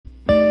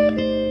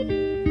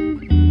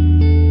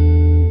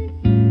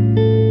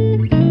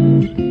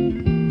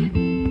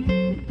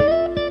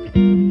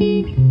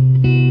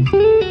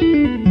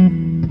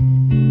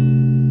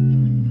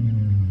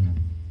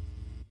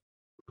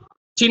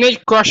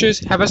Teenage crushes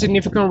have a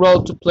significant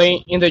role to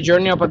play in the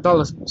journey of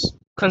adolescence.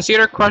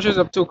 Consider crushes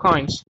of two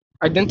kinds: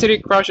 identity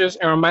crushes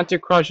and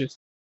romantic crushes.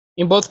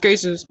 In both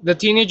cases, the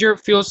teenager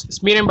feels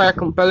smitten by a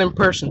compelling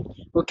person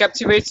who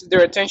captivates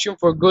their attention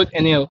for good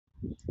and ill.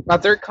 A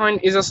third kind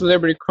is a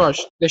celebrity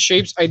crush that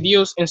shapes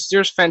ideals and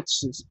steers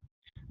fantasies,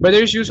 but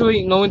there is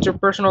usually no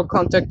interpersonal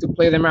contact to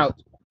play them out.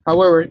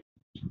 However,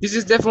 this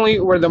is definitely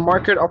where the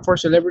market for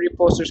celebrity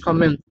posters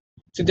come in,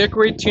 to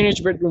decorate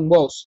teenage bedroom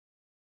walls.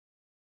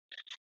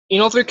 In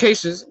other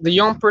cases, the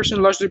young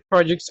person largely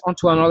projects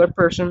onto another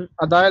person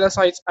a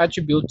idealized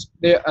attribute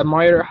they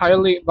admire,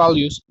 highly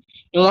values,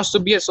 and wants to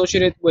be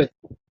associated with.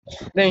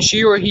 Then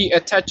she or he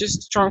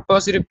attaches strong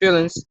positive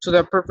feelings to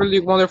the perfectly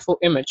wonderful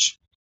image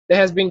that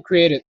has been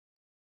created.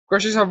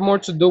 Crushes have more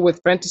to do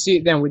with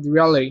fantasy than with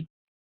reality,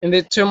 and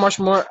they tell much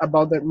more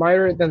about the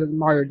admirer than the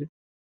admired.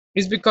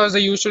 It's because they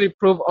usually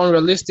prove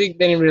unrealistic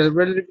that in a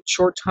relatively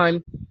short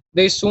time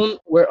they soon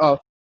wear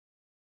off.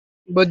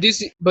 But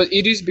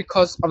it is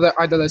because of the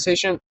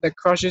idealization that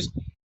crushes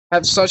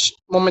have such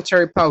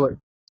momentary power.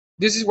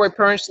 This is why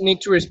parents need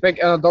to respect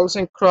an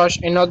adolescent crush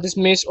and not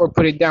dismiss or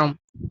put it down.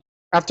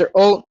 After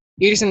all,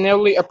 it is an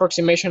early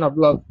approximation of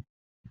love.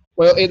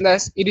 While it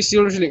lasts, it is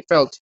seriously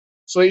felt,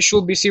 so it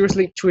should be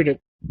seriously treated.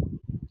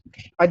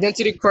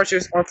 Identity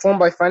crushes are formed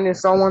by finding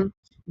someone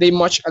they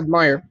much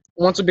admire,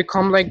 want to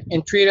become like,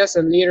 and treat as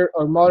a leader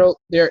or model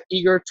they are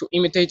eager to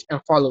imitate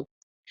and follow.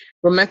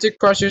 Romantic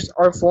crushes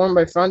are formed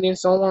by finding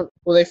someone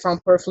who they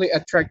found perfectly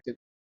attractive,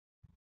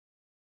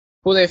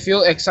 who they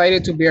feel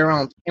excited to be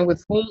around, and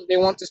with whom they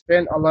want to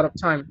spend a lot of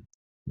time.